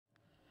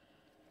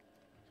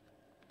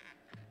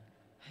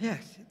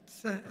Yes,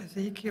 it's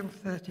Ezekiel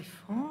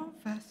 34,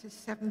 verses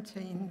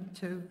 17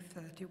 to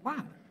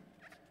 31.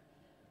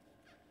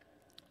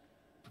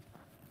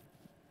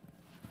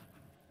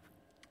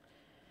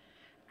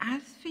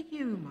 As for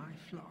you, my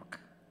flock,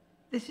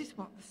 this is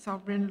what the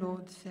sovereign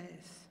Lord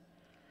says.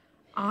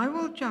 I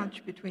will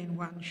judge between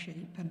one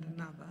sheep and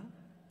another,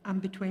 and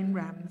between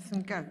rams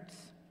and goats.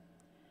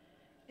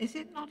 Is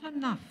it not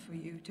enough for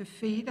you to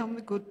feed on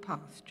the good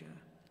pasture?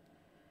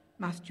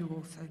 Must you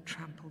also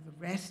trample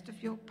the rest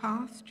of your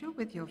pasture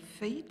with your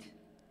feet?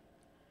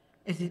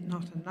 Is it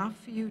not enough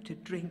for you to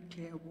drink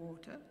clear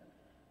water?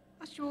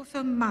 Must you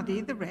also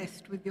muddy the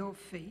rest with your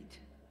feet?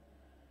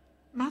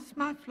 Must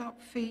my flock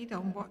feed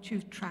on what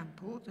you've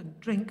trampled and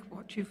drink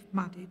what you've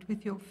muddied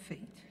with your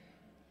feet?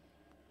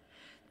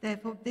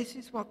 Therefore, this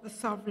is what the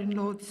sovereign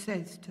Lord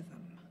says to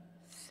them.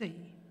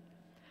 See,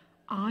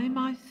 I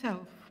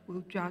myself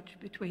will judge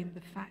between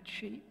the fat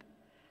sheep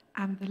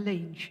and the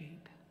lean sheep.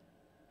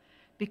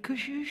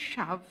 Because you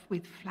shove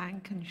with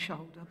flank and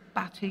shoulder,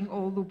 butting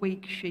all the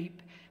weak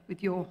sheep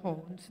with your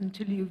horns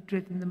until you've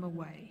driven them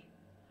away,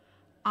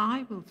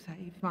 I will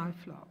save my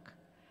flock,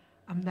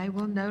 and they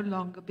will no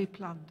longer be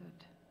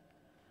plundered.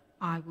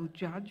 I will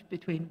judge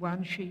between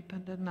one sheep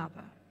and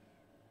another.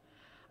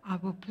 I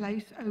will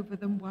place over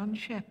them one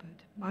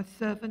shepherd, my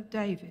servant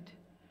David,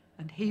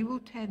 and he will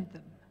tend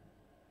them.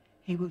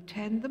 He will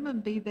tend them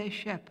and be their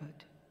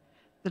shepherd.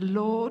 The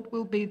Lord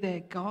will be their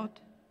God,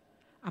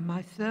 and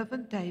my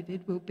servant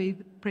David will be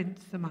the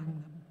prince among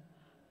them.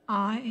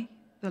 I,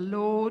 the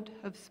Lord,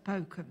 have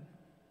spoken.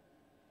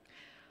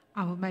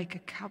 I will make a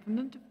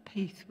covenant of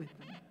peace with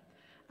them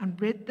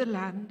and rid the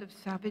land of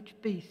savage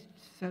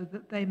beasts so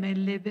that they may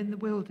live in the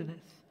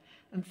wilderness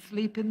and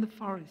sleep in the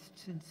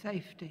forests in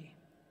safety.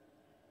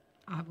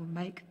 I will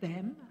make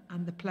them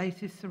and the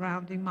places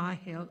surrounding my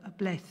hill a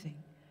blessing.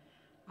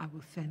 I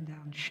will send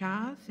down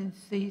showers in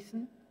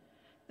season.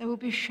 There will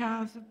be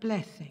showers of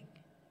blessing.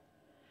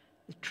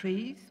 The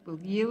trees will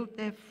yield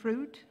their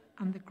fruit,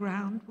 and the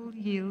ground will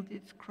yield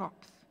its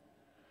crops.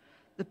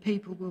 The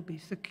people will be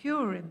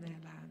secure in their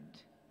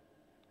land.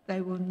 They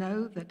will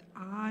know that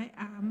I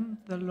am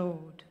the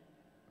Lord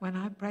when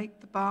I break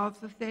the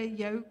bars of their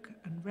yoke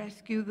and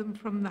rescue them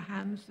from the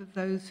hands of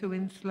those who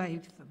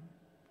enslave them.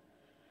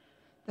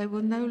 They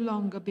will no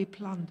longer be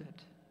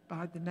plundered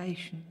by the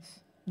nations,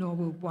 nor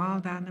will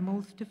wild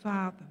animals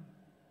devour them.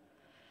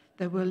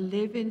 They will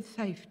live in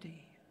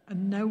safety,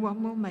 and no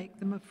one will make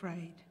them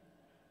afraid.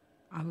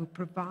 I will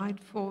provide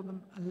for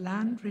them a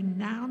land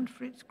renowned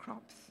for its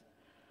crops,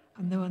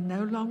 and they will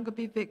no longer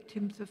be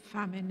victims of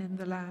famine in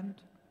the land,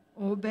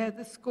 or bear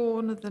the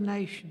scorn of the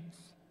nations.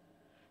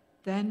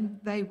 Then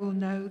they will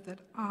know that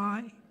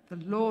I, the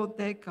Lord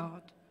their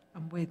God,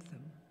 am with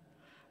them,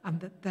 and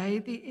that they,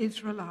 the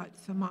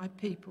Israelites, are my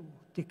people,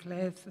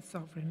 declares the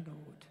sovereign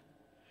Lord.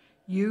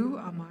 You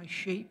are my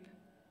sheep,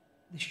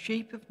 the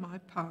sheep of my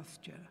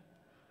pasture.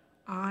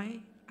 I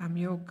am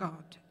your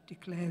God,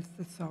 declares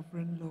the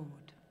sovereign Lord.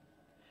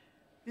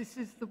 This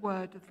is the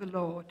word of the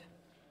Lord.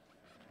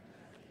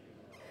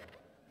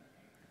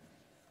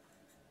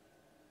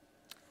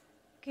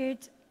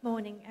 Good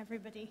morning,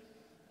 everybody.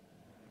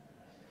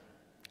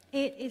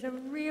 It is a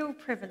real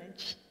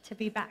privilege to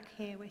be back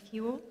here with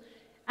you all,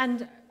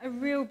 and a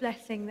real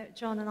blessing that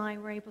John and I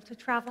were able to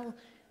travel,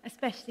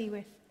 especially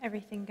with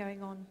everything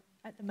going on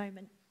at the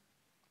moment.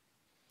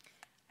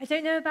 I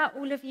don't know about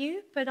all of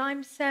you, but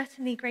I'm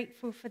certainly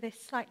grateful for this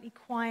slightly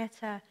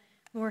quieter,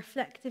 more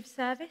reflective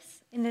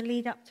service in the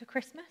lead up to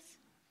Christmas.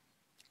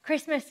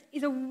 Christmas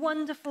is a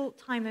wonderful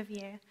time of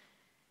year,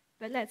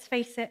 but let's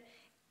face it,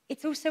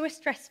 it's also a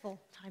stressful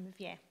time of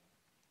year.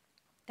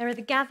 There are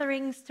the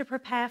gatherings to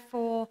prepare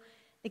for,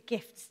 the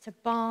gifts to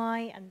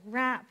buy and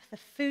wrap, the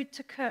food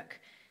to cook,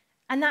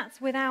 and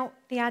that's without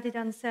the added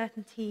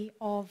uncertainty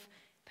of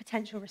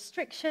potential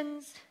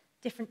restrictions,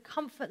 different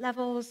comfort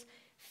levels,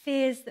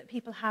 fears that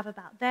people have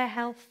about their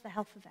health, the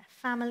health of their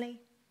family.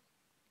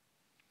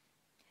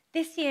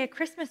 This year,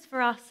 Christmas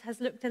for us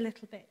has looked a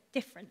little bit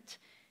different.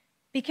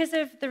 Because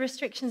of the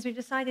restrictions, we've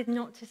decided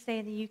not to stay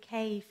in the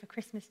UK for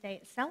Christmas Day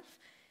itself.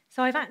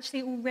 So I've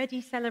actually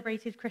already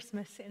celebrated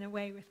Christmas in a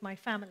way with my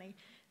family.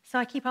 So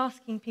I keep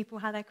asking people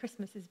how their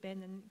Christmas has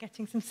been and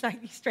getting some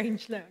slightly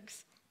strange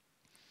looks.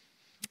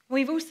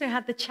 We've also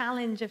had the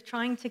challenge of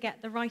trying to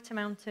get the right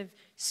amount of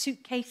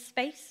suitcase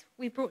space.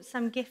 We brought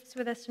some gifts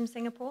with us from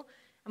Singapore,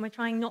 and we're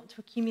trying not to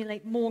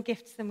accumulate more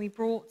gifts than we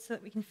brought so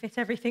that we can fit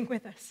everything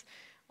with us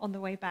on the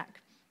way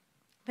back.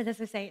 But as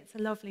I say, it's a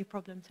lovely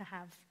problem to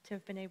have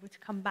been able to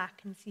come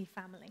back and see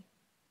family.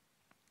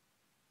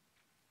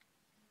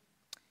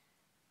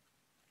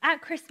 At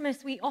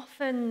Christmas, we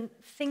often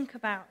think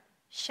about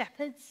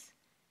shepherds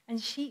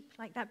and sheep,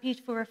 like that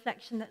beautiful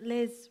reflection that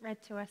Liz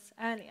read to us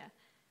earlier.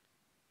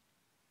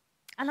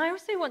 And I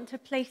also want to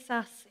place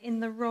us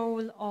in the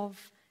role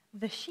of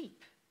the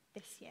sheep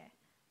this year.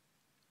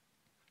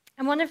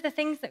 And one of the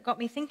things that got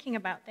me thinking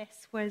about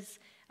this was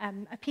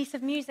a piece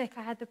of music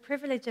I had the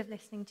privilege of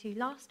listening to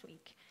last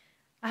week.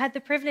 I had the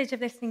privilege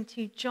of listening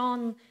to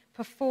John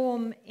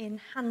perform in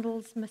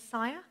Handel's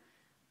Messiah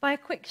By a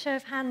quick show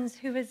of hands,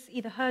 who has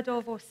either heard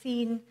of or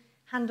seen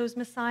Handel's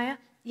Messiah?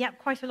 Yep,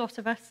 quite a lot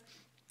of us.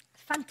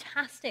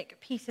 Fantastic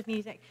piece of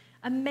music,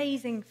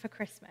 amazing for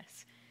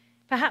Christmas.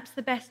 Perhaps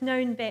the best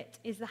known bit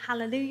is the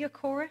Hallelujah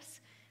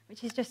chorus,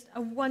 which is just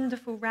a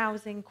wonderful,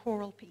 rousing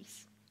choral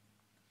piece.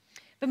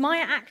 But my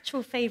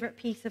actual favorite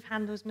piece of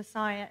Handel's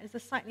Messiah is a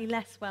slightly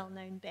less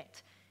well-known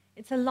bit.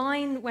 It's a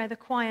line where the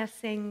choir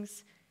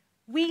sings,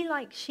 "We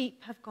like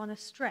sheep have gone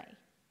astray."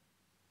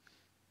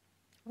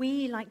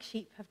 We like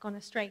sheep have gone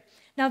astray.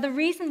 Now, the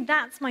reason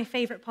that's my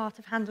favorite part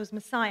of Handel's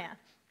Messiah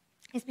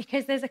is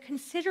because there's a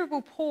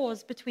considerable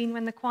pause between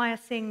when the choir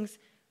sings,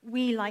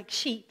 "We like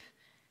sheep,"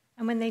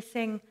 and when they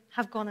sing,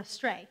 "have gone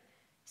astray."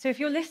 So if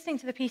you're listening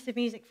to the piece of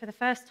music for the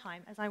first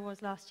time, as I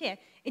was last year,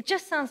 it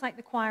just sounds like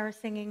the choir is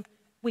singing,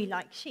 "We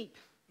like sheep,"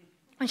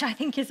 which I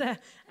think is a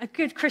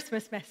good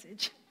Christmas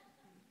message.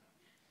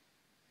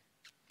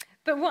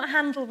 But what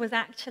Handel was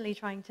actually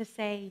trying to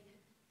say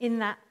in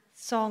that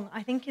song,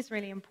 I think, is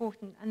really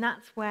important, and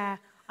that's where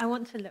I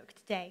want to look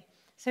today.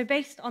 So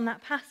based on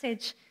that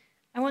passage,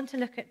 I want to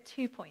look at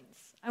 2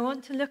 points. I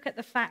want to look at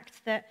the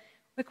fact that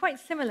we're quite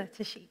similar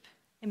to sheep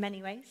in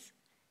many ways.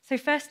 So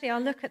firstly,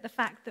 I'll look at the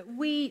fact that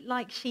we,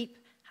 like sheep,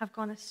 have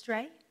gone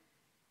astray.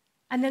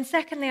 And then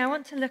secondly, I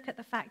want to look at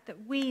the fact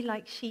that we,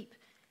 like sheep,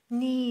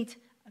 need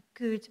a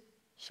good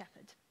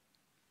shepherd.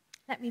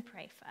 Let me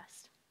pray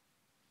first.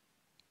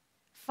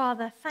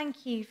 Father,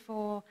 thank you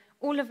for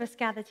all of us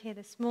gathered here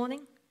this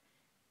morning.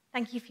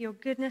 Thank you for your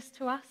goodness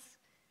to us.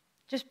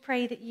 Just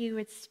pray that you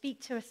would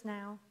speak to us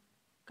now,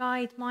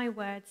 guide my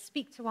words,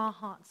 speak to our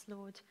hearts,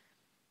 Lord,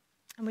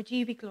 and would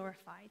you be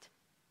glorified.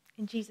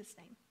 In Jesus'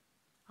 name,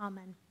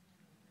 amen.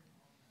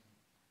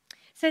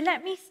 So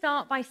let me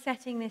start by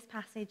setting this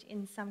passage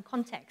in some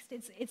context.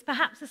 It's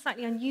perhaps a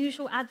slightly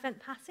unusual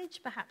Advent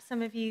passage. Perhaps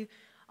some of you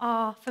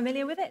are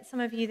familiar with it. Some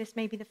of you, this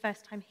may be the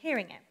first time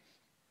hearing it.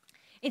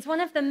 It's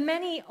one of the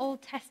many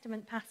Old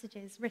Testament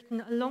passages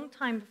written a long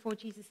time before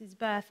Jesus'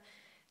 birth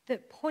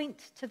that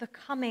point to the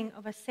coming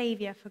of a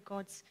Savior for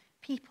God's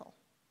people.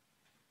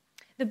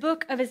 The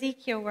book of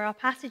Ezekiel, where our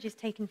passage is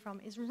taken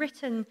from, is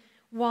written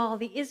while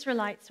the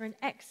Israelites are in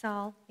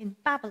exile in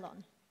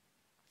Babylon.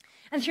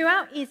 And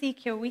throughout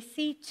Ezekiel, we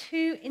see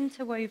two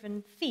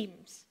interwoven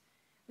themes.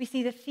 We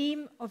see the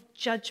theme of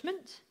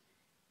judgment,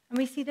 and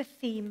we see the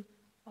theme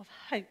of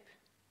hope.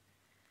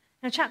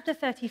 Now, chapter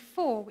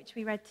 34, which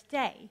we read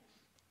today,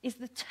 is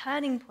the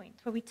turning point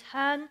where we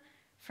turn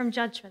from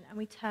judgment and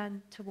we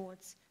turn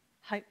towards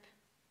hope.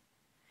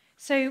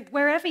 So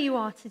wherever you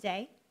are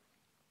today,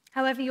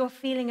 however you're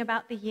feeling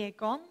about the year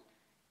gone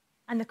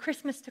and the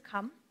Christmas to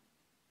come,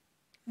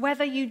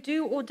 whether you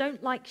do or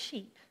don't like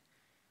sheep,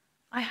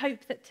 I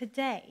hope that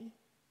today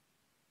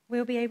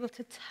we'll be able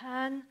to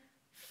turn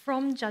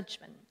from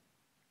judgment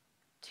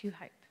to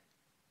hope.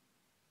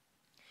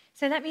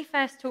 So let me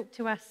first talk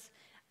to us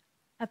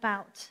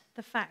about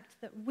the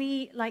fact that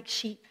we, like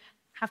sheep,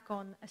 have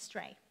gone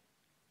astray.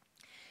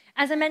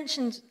 As I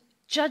mentioned,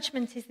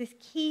 judgment is this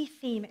key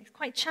theme. It's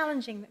quite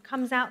challenging that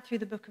comes out through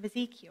the book of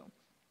Ezekiel.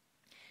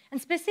 And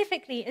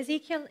specifically,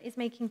 Ezekiel is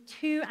making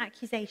two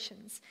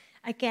accusations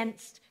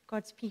against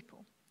God's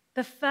people.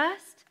 The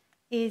first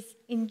is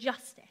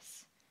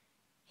injustice.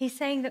 He's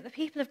saying that the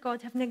people of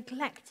God have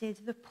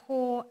neglected the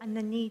poor and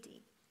the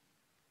needy.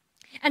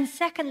 And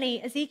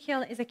secondly,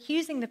 Ezekiel is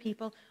accusing the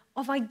people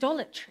of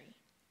idolatry,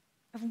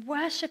 of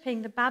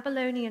worshipping the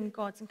Babylonian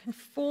gods and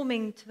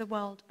conforming to the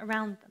world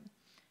around them.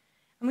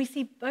 And we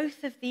see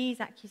both of these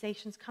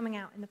accusations coming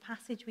out in the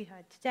passage we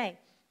heard today.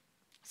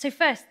 So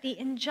first, the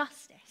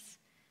injustice.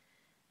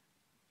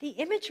 The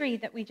imagery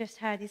that we just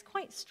heard is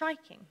quite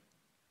striking.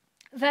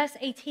 Verse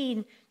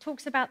 18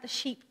 talks about the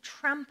sheep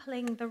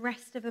trampling the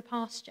rest of the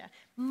pasture,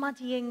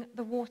 muddying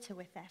the water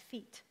with their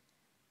feet.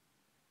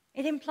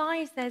 It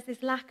implies there's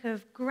this lack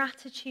of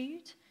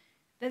gratitude,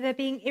 that they're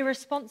being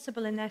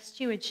irresponsible in their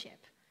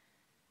stewardship.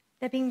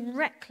 They're being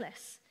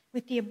reckless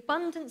with the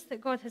abundance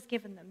that God has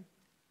given them.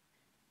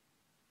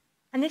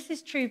 And this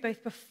is true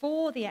both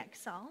before the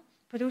exile,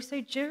 but also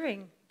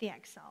during the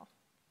exile.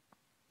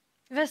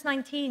 Verse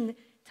 19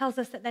 tells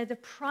us that they're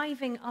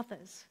depriving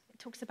others. It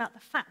talks about the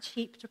fat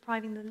sheep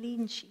depriving the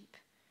lean sheep.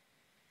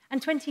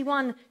 And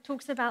 21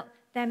 talks about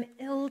them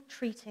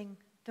ill-treating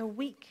the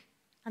weak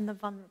and the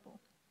vulnerable.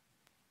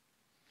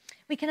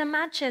 We can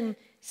imagine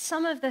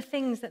some of the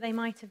things that they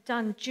might have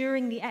done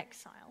during the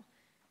exile.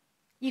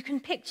 You can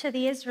picture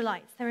the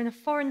Israelites. They're in a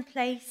foreign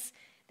place.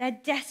 They're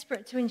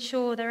desperate to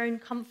ensure their own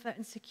comfort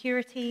and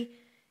security.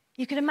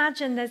 You can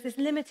imagine there's this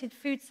limited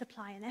food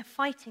supply, and they're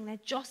fighting, they're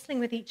jostling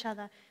with each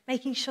other,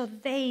 making sure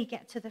they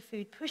get to the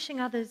food, pushing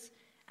others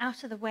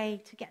out of the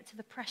way to get to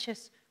the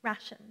precious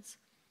rations.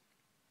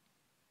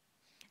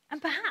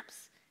 And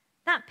perhaps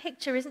that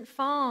picture isn't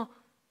far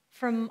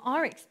from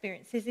our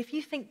experiences. If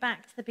you think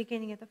back to the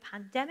beginning of the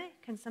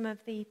pandemic and some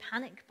of the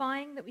panic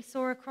buying that we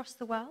saw across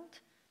the world.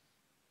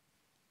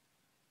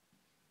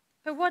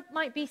 But what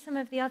might be some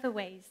of the other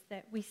ways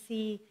that we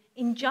see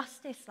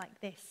injustice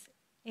like this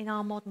in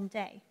our modern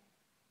day?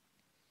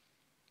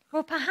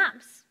 Well,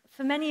 perhaps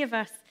for many of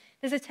us,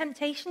 there's a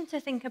temptation to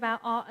think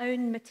about our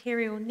own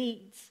material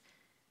needs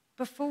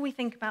before we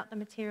think about the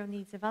material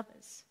needs of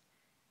others.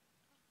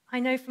 I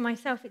know for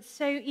myself, it's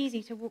so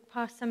easy to walk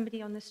past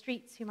somebody on the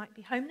streets who might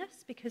be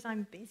homeless because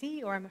I'm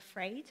busy or I'm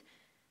afraid.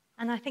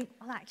 And I think,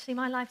 well, actually,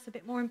 my life's a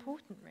bit more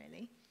important,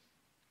 really.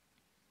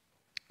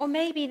 Or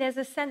maybe there's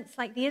a sense,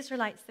 like the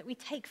Israelites, that we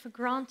take for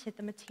granted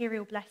the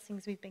material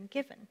blessings we've been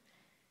given.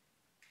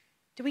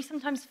 Do we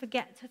sometimes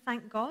forget to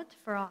thank God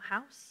for our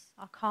house,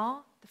 our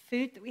car, the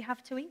food that we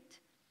have to eat?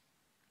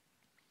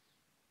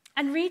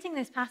 And reading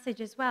this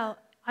passage as well,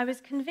 I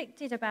was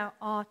convicted about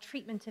our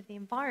treatment of the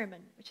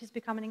environment, which has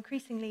become an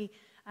increasingly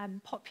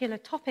popular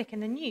topic in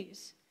the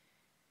news.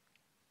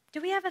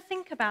 Do we ever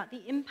think about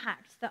the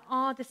impact that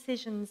our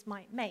decisions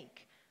might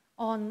make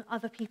on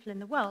other people in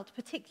the world,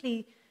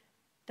 particularly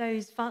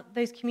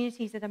those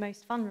communities that are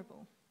most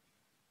vulnerable?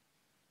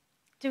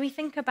 Do we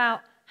think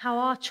about how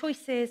our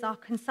choices, our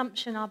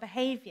consumption, our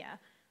behavior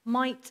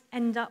might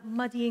end up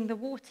muddying the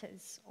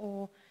waters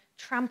or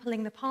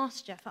trampling the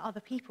pasture for other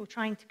people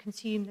trying to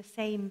consume the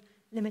same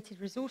limited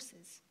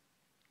resources?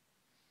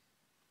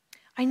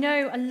 I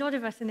know a lot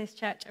of us in this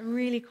church are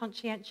really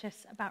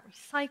conscientious about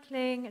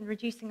recycling and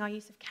reducing our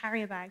use of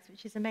carrier bags,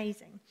 which is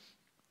amazing.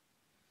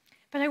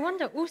 But I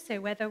wonder also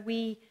whether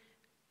we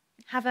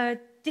have a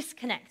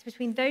disconnect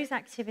between those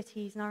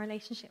activities and our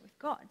relationship with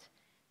God.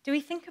 Do we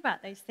think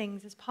about those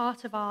things as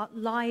part of our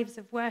lives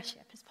of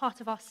worship, as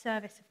part of our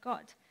service of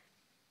God?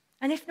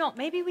 And if not,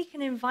 maybe we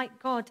can invite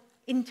God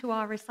into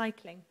our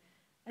recycling.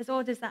 As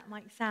odd as that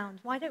might sound,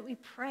 why don't we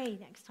pray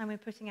next time we're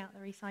putting out the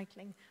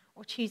recycling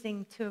or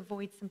choosing to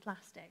avoid some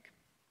plastic?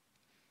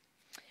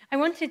 I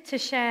wanted to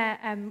share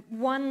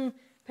one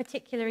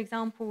particular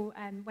example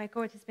where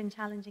God has been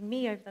challenging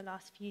me over the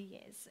last few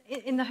years,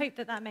 in the hope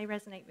that that may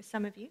resonate with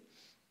some of you.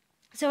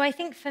 So I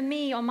think for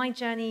me, on my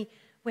journey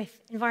with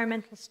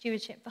environmental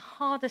stewardship, the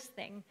hardest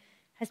thing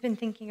has been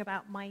thinking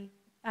about my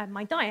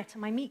diet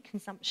and my meat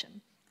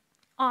consumption.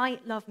 I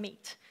love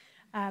meat.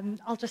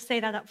 I'll just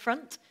say that up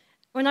front.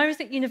 When I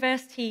was at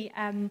university,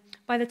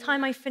 by the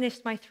time I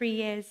finished my 3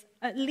 years,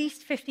 at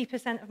least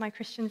 50% of my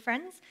Christian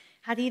friends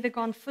had either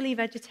gone fully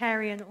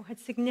vegetarian or had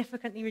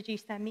significantly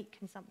reduced their meat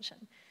consumption.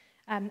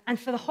 And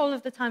for the whole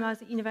of the time I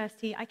was at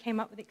university, I came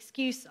up with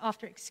excuse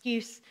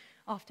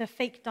after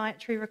fake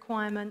dietary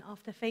requirement,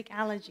 after fake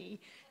allergy,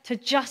 to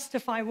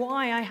justify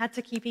why I had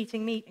to keep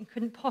eating meat and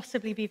couldn't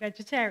possibly be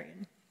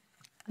vegetarian.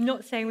 I'm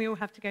not saying we all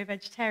have to go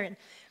vegetarian.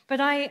 But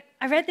I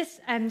read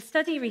this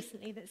study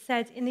recently that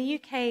said in the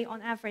UK,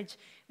 on average,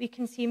 we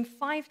consume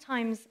 5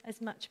 times as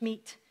much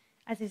meat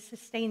as is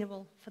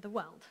sustainable for the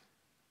world.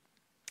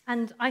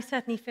 And I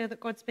certainly feel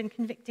that God's been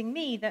convicting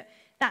me that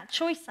that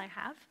choice I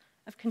have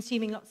of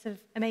consuming lots of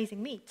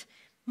amazing meat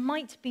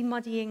might be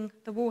muddying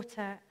the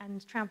water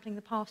and trampling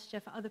the pasture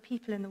for other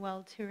people in the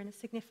world who are in a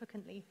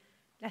significantly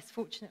less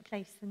fortunate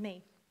place than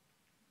me.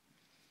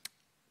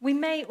 We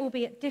may all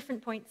be at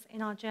different points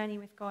in our journey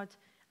with God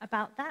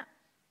about that.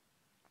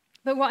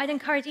 But what I'd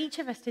encourage each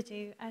of us to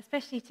do,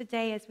 especially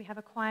today as we have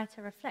a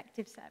quieter,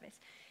 reflective service,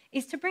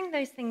 is to bring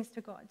those things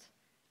to God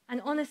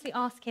and honestly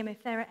ask him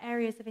if there are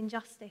areas of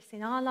injustice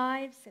in our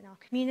lives, in our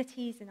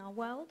communities, in our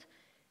world,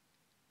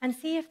 and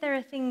see if there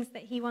are things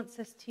that he wants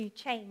us to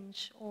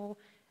change or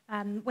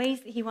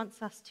ways that he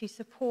wants us to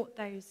support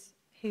those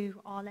who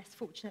are less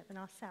fortunate than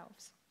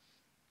ourselves,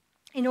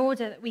 in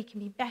order that we can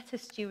be better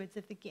stewards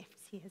of the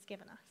gifts he has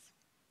given us.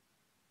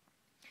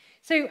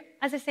 So,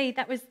 as I say,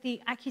 that was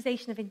the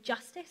accusation of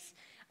injustice.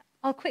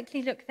 I'll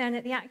quickly look then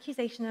at the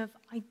accusation of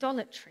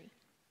idolatry.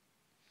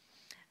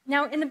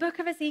 Now, in the book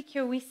of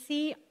Ezekiel, we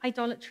see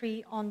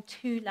idolatry on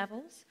 2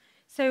 levels.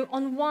 So,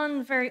 on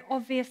one very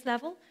obvious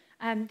level,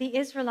 the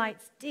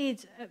Israelites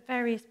did, at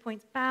various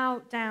points,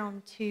 bow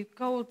down to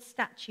gold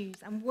statues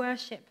and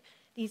worship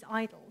these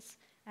idols.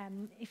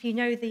 If you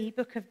know the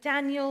book of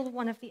Daniel,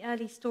 one of the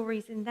early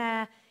stories in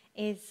there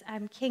is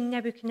King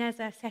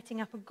Nebuchadnezzar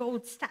setting up a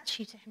gold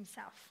statue to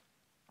himself.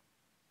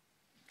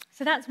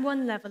 So that's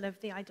one level of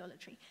the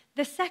idolatry.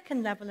 The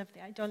second level of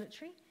the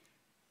idolatry,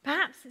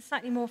 perhaps it's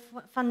slightly more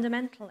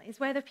fundamental, is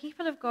where the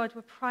people of God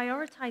were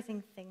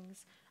prioritizing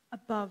things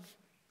above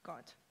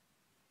God.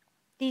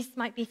 These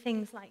might be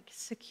things like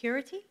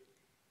security,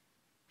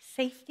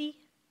 safety,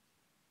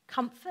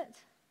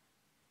 comfort.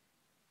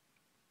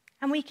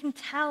 And we can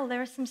tell,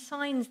 there are some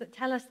signs that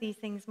tell us these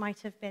things might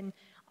have been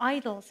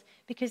idols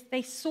because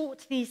they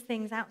sought these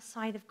things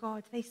outside of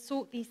God. They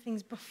sought these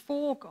things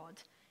before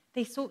God.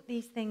 They sought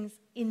these things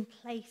in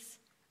place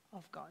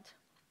of God.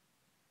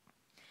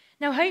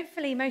 Now,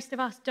 hopefully, most of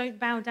us don't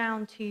bow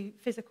down to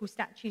physical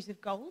statues of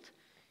gold,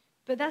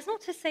 but that's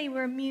not to say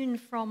we're immune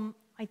from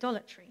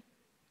idolatry.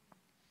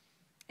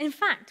 In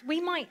fact, we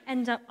might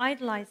end up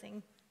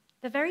idolizing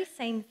the very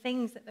same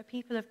things that the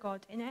people of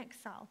God in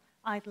exile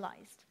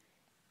idolized,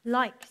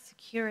 like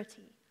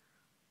security,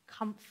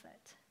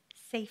 comfort,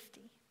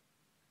 safety.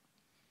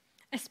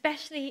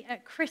 Especially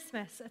at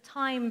Christmas, a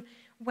time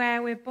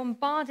where we're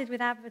bombarded with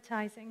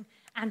advertising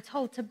and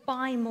told to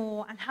buy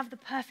more and have the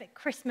perfect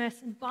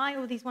Christmas and buy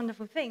all these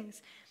wonderful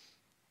things.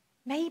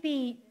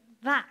 Maybe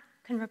that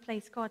can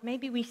replace God.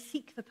 Maybe we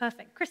seek the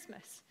perfect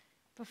Christmas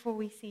before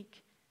we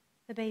seek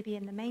the baby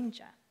in the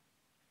manger.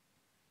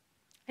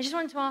 I just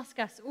want to ask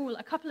us all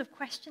a couple of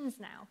questions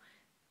now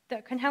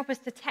that can help us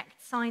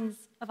detect signs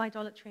of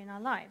idolatry in our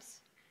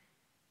lives.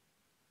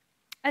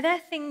 Are there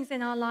things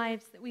in our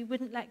lives that we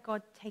wouldn't let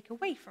God take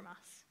away from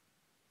us?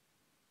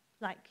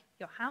 Like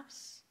your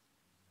house,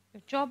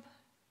 your job,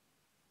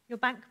 your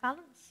bank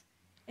balance?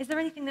 Is there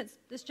anything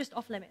that's just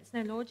off limits?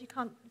 No, Lord, you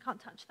can't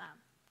touch that.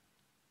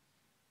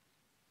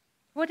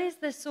 What is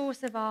the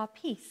source of our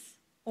peace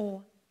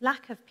or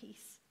lack of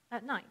peace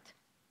at night?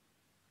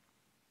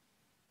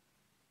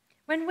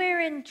 When we're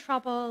in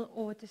trouble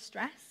or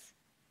distress,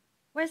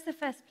 where's the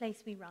first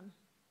place we run?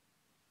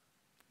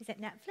 Is it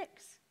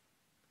Netflix?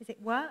 Is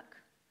it work?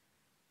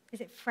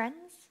 Is it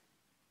friends?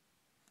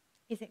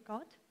 Is it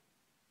God?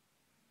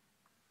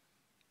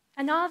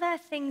 And are there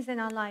things in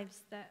our lives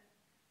that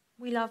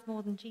we love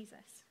more than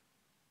Jesus?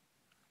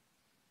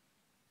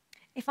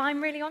 If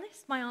I'm really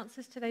honest, my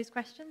answers to those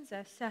questions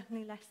are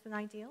certainly less than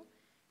ideal.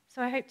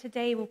 So I hope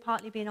today will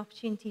partly be an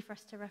opportunity for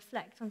us to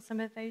reflect on some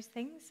of those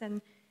things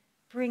and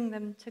bring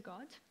them to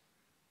God.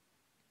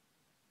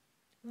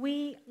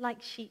 We,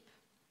 like sheep,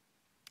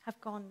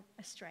 have gone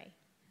astray.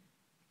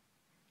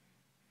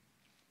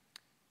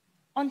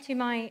 On to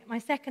my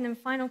second and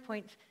final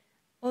point.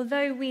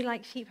 Although we,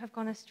 like sheep, have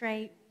gone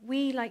astray,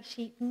 we, like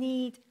sheep,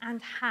 need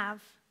and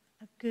have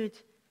a good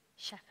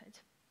shepherd.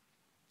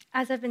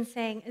 As I've been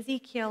saying,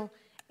 Ezekiel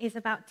is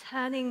about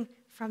turning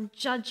from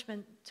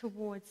judgment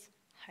towards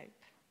hope.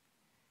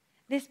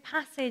 This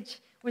passage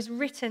was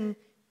written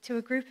to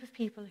a group of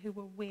people who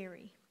were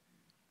weary.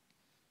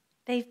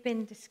 They've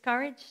been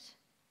discouraged,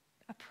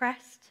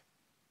 oppressed,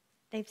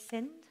 they've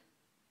sinned.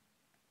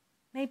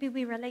 Maybe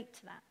we relate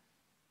to that.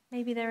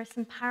 Maybe there are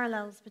some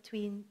parallels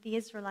between the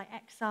Israelite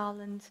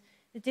exile and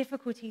the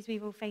difficulties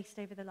we've all faced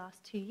over the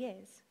last 2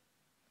 years.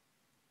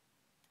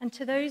 And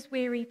to those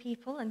weary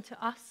people, and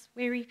to us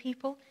weary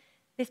people,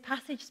 this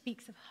passage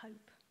speaks of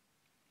hope.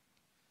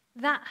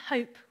 That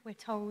hope, we're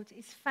told,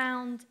 is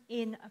found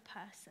in a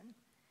person.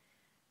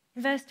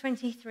 In verse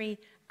 23,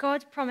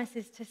 God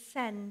promises to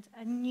send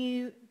a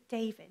new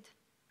David.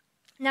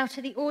 Now,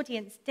 to the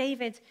audience,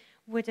 David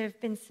would have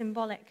been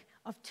symbolic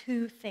of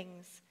two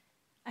things: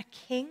 a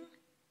king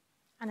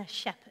and a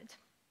shepherd.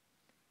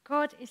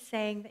 God is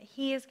saying that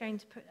he is going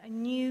to put a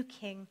new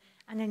king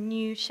and a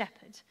new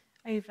shepherd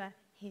over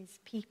his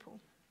people.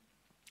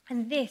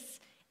 And this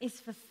is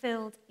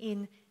fulfilled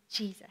in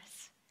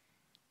Jesus.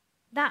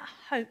 That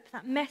hope,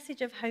 that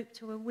message of hope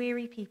to a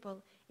weary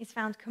people, is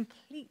found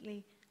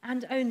completely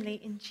and only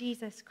in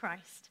Jesus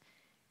Christ,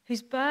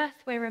 whose birth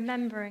we're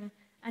remembering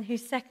and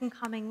whose second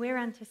coming we're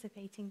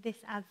anticipating this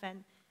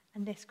Advent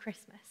and this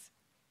Christmas.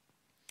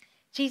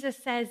 Jesus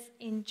says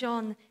in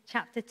John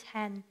chapter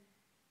 10,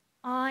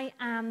 "I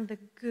am the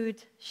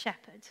good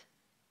shepherd.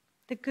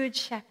 The good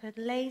shepherd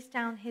lays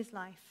down his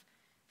life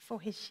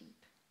for his sheep."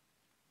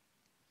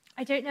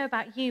 I don't know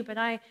about you, but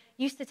I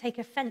used to take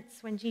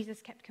offense when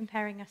Jesus kept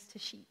comparing us to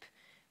sheep.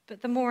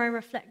 But the more I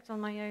reflect on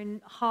my own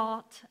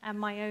heart and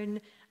my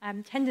own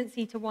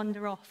tendency to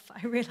wander off,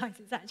 I realize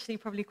it's actually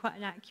probably quite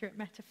an accurate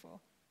metaphor.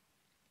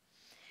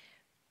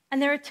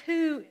 And there are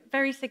two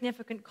very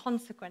significant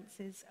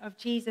consequences of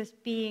Jesus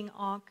being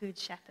our good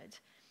shepherd.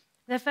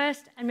 The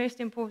first and most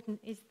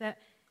important is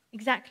that,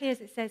 exactly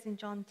as it says in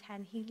John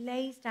 10, he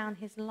lays down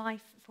his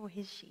life for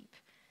his sheep.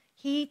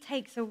 He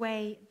takes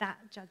away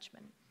that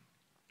judgment.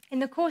 In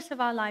the course of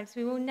our lives,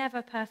 we will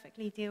never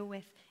perfectly deal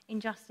with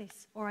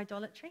injustice or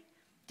idolatry.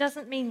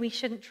 Doesn't mean we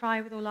shouldn't try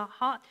with all our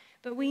heart,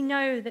 but we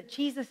know that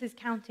Jesus is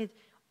counted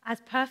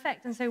as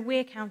perfect, and so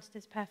we're counted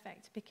as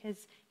perfect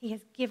because he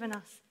has given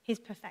us his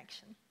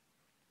perfection.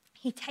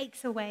 He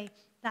takes away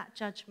that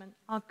judgment.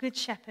 Our good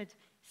shepherd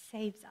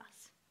saves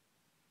us.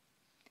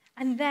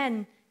 And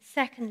then,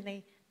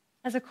 secondly,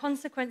 as a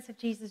consequence of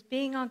Jesus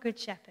being our good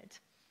shepherd,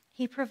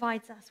 he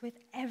provides us with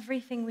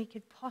everything we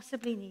could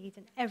possibly need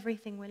and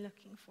everything we're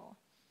looking for.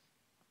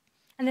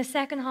 And the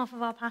second half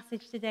of our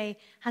passage today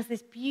has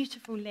this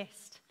beautiful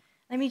list.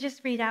 Let me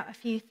just read out a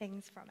few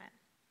things from it.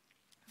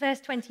 Verse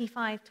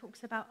 25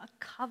 talks about a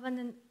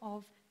covenant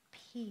of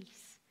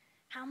peace.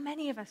 How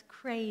many of us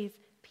crave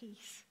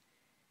peace?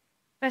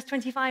 Verse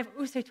 25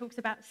 also talks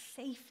about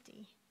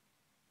safety.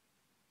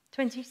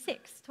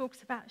 26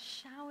 talks about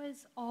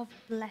showers of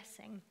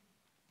blessing.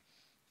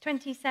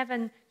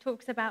 27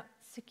 talks about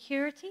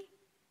security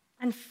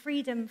and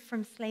freedom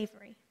from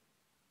slavery.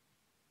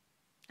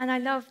 And I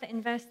love that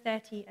in verse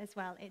 30 as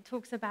well, it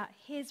talks about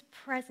his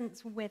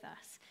presence with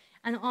us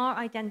and our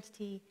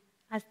identity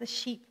as the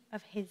sheep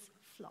of his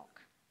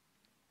flock.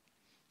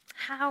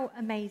 How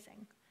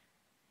amazing.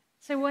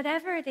 So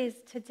whatever it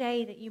is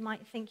today that you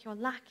might think you're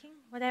lacking,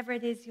 whatever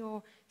it is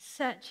you're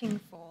searching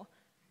for,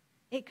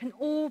 it can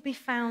all be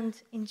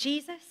found in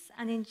Jesus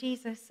and in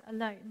Jesus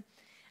alone.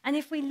 And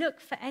if we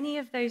look for any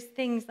of those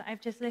things that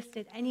I've just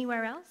listed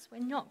anywhere else, we're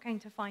not going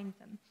to find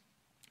them.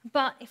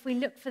 But if we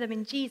look for them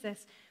in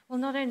Jesus, we'll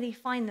not only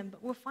find them,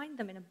 but we'll find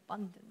them in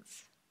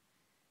abundance.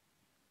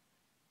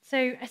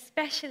 So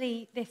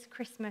especially this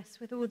Christmas,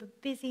 with all the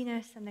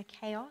busyness and the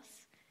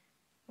chaos,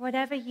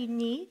 whatever you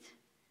need,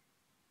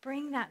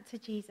 bring that to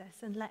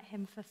Jesus and let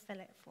him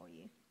fulfill it for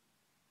you.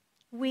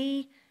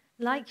 We,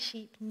 like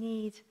sheep,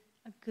 need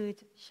a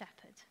good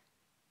shepherd.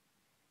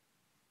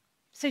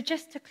 So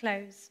just to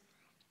close,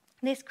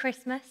 this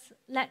Christmas,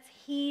 let's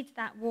heed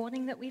that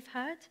warning that we've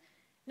heard.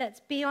 Let's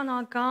be on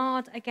our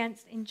guard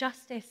against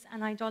injustice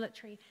and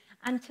idolatry.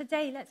 And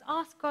today, let's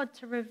ask God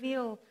to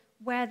reveal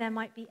where there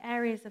might be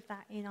areas of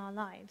that in our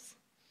lives,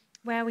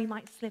 where we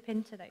might slip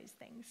into those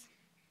things.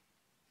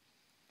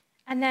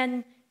 And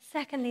then,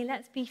 secondly,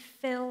 let's be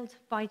filled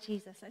by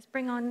Jesus. Let's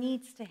bring our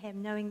needs to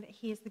him, knowing that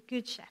he is the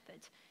good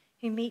shepherd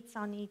who meets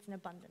our needs in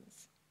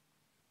abundance.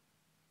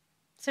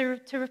 So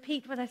to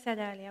repeat what I said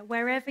earlier,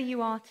 wherever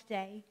you are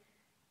today,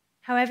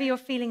 however you're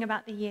feeling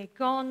about the year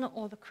gone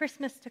or the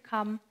Christmas to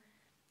come,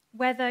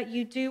 whether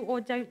you do or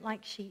don't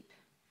like sheep,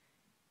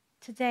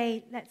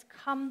 today let's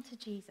come to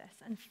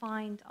Jesus and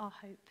find our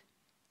hope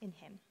in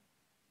him.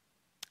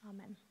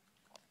 Amen.